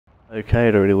Okay,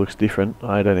 it already looks different.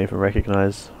 I don't even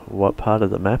recognise what part of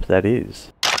the map that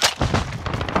is.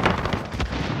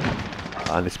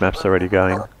 And this map's already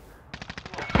going.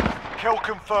 Kill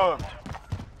confirmed.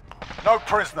 No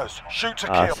prisoners. Shoot to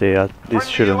kill. See, this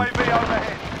shouldn't...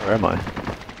 Where am I?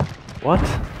 What?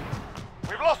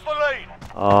 We've lost the lead.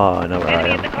 Oh, I know where I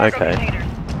am. Okay.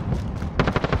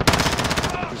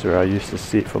 This is where I used to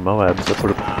sit for Moabs. I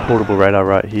put a portable radar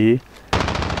right here.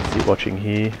 Sit watching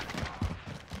here.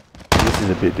 This is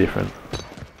a bit different.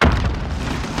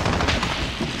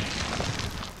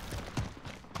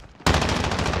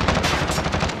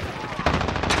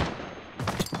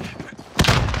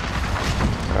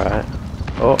 Alright.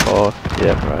 Oh,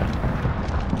 yeah, right.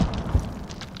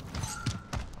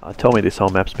 Tell me this whole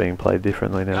map's being played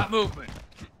differently now.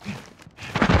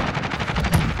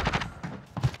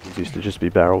 These used to just be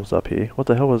barrels up here. What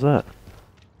the hell was that?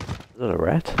 Is that a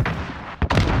rat?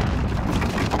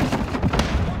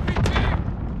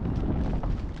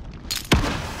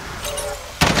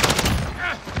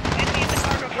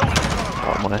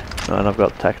 Oh my. No, and I've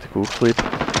got tactical flip.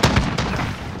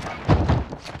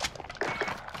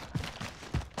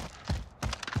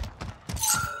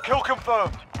 Kill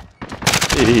confirmed.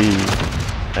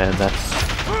 And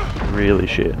that's really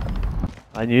shit.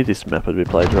 I knew this map would be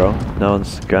played wrong. No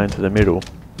one's going to the middle.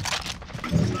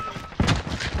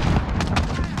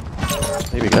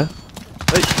 Here we go.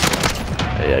 Hey.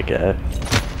 There you go.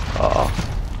 Oh.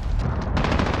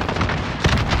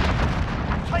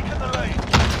 Taking the lead.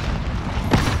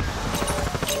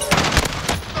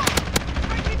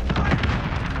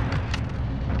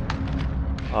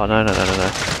 Oh no.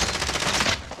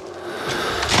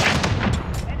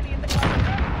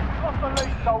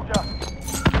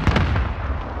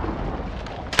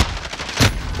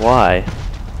 Why?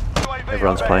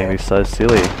 Everyone's playing this so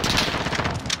silly.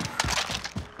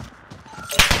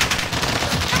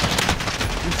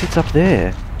 Who sits up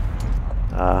there?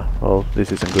 Well,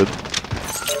 this isn't good.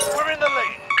 We're in the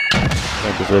lead.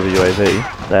 Don't deserve a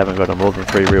UAV. They haven't got more than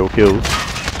 3 real kills.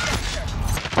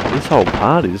 This whole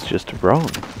part is just wrong.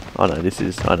 Oh no, this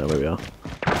is... I know where we are.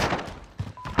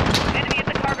 Enemy at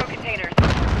the cargo containers.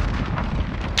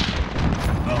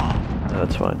 No,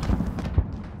 that's fine.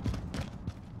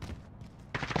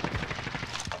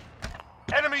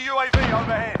 Enemy UAV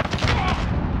overhead.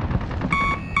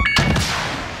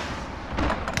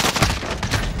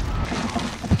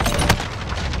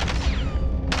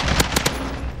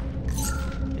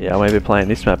 Yeah, I may be playing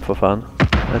this map for fun.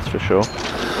 That's for sure.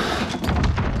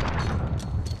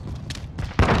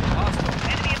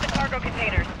 Enemy at the cargo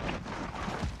containers.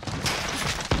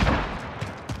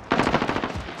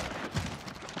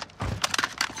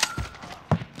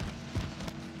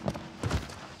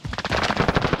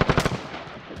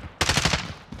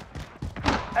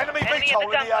 Enemy VTOL in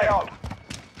the AO.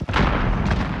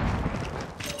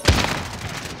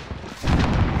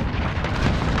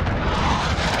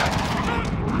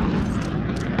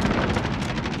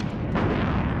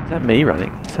 Is that me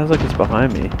running? It sounds like it's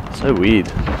behind me. It's so weird.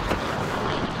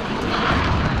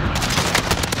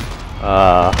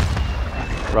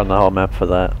 Run the whole map for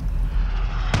that.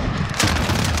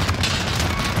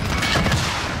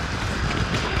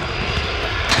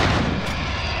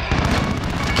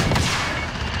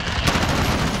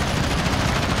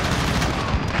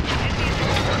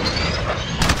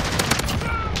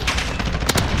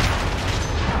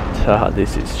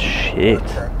 This is shit.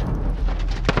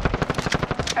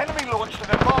 Enemy launched an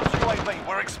advanced UAV.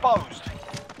 We're exposed.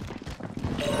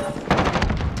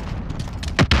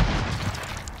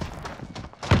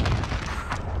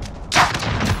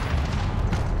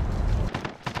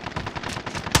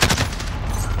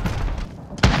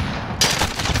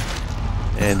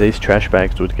 And these trash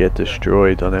bags would get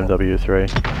destroyed on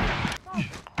MW3.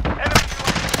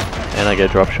 And I get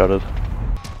drop shotted.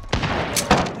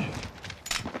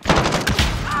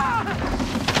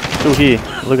 Still here,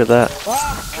 look at that.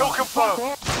 Kill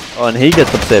confirmed. Oh, and he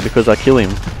gets upset because I kill him.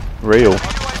 Real.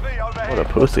 What a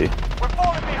pussy. We're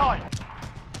falling behind.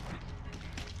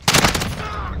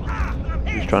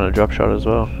 He's trying to drop shot as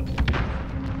well.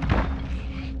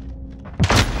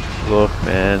 Look,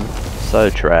 man,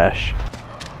 so trash.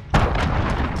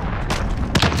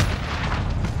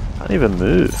 Can't even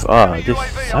move. Oh, this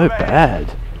is so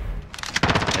bad.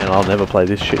 And I'll never play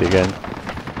this shit again.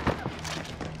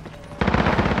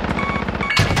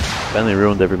 I've only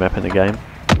ruined every map in the game.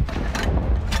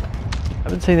 I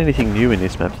haven't seen anything new in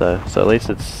this map though, so at least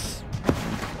it's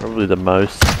probably the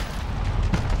most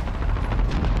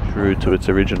true to its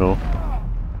original.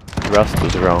 Rust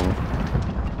was wrong.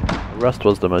 Rust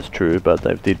was the most true, but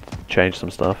they did change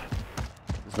some stuff.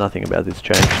 There's nothing about this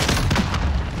changed.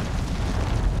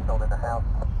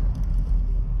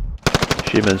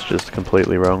 Shimmer's just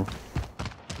completely wrong.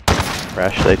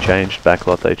 Crash they changed,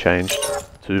 backlot they changed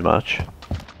too much.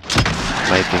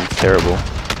 Made things terrible.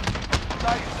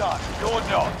 Dave's done. You're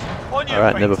not. On your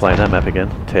Alright, feet. never playing that map again.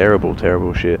 Terrible,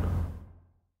 terrible shit.